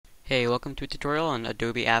Hey, welcome to a tutorial on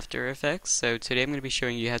Adobe After Effects. So today I'm going to be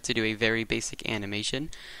showing you how to do a very basic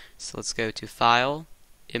animation. So let's go to File,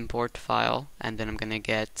 Import File, and then I'm going to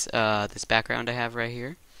get this background I have right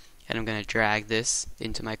here, and I'm going to drag this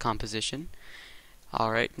into my composition.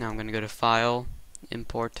 Alright, now I'm going to go to File,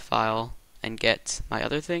 Import File, and get my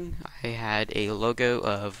other thing. I had a logo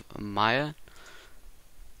of Maya.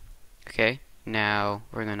 Okay, now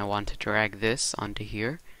we're going to want to drag this onto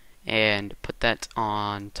here and put that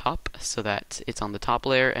on top so that it's on the top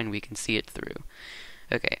layer and we can see it through.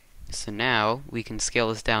 Okay, so now we can scale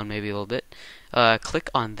this down maybe a little bit.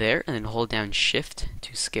 Click on there and then hold down Shift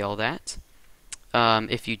to scale that.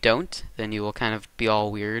 If you don't, then you will kind of be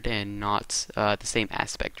all weird and not the same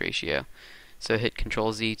aspect ratio. So hit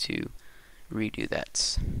Control Z to redo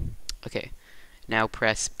that. Okay, now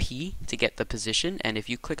press P to get the position, and if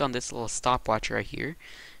you click on this little stopwatch right here,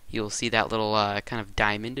 you'll see that little kind of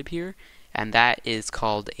diamond appear, and that is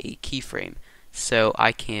called a keyframe. So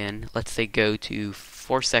I can, let's say, go to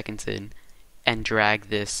 4 seconds in and drag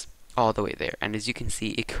this all the way there, and as you can see,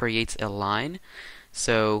 it creates a line.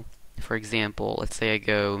 So for example, let's say I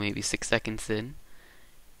go maybe 6 seconds in,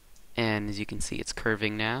 and as you can see, it's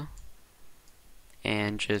curving now,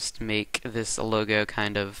 and just make this logo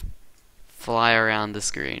kind of fly around the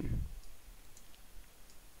screen.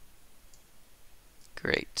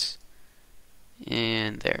 Great.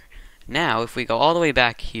 And there. Now, if we go all the way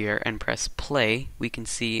back here and press play, we can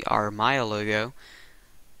see our Maya logo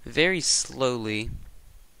very slowly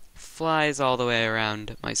flies all the way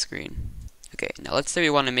around my screen. Okay, now let's say we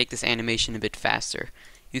want to make this animation a bit faster.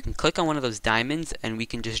 You can click on one of those diamonds and we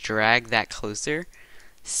can just drag that closer.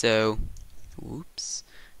 So, whoops,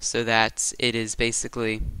 so that it is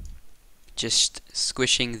basically just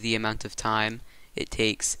squishing the amount of time it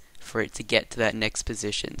takes for it to get to that next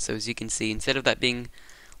position. So as you can see, instead of that being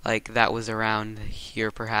like that was around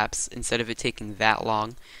here perhaps, instead of it taking that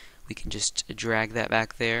long, we can just drag that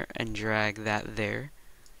back there and drag that there,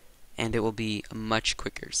 and it will be much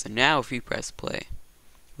quicker. So now if we press play,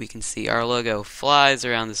 we can see our logo flies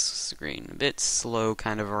around the screen. A bit slow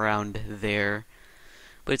kind of around there,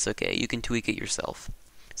 but it's okay. You can tweak it yourself.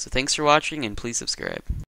 So thanks for watching, and please subscribe.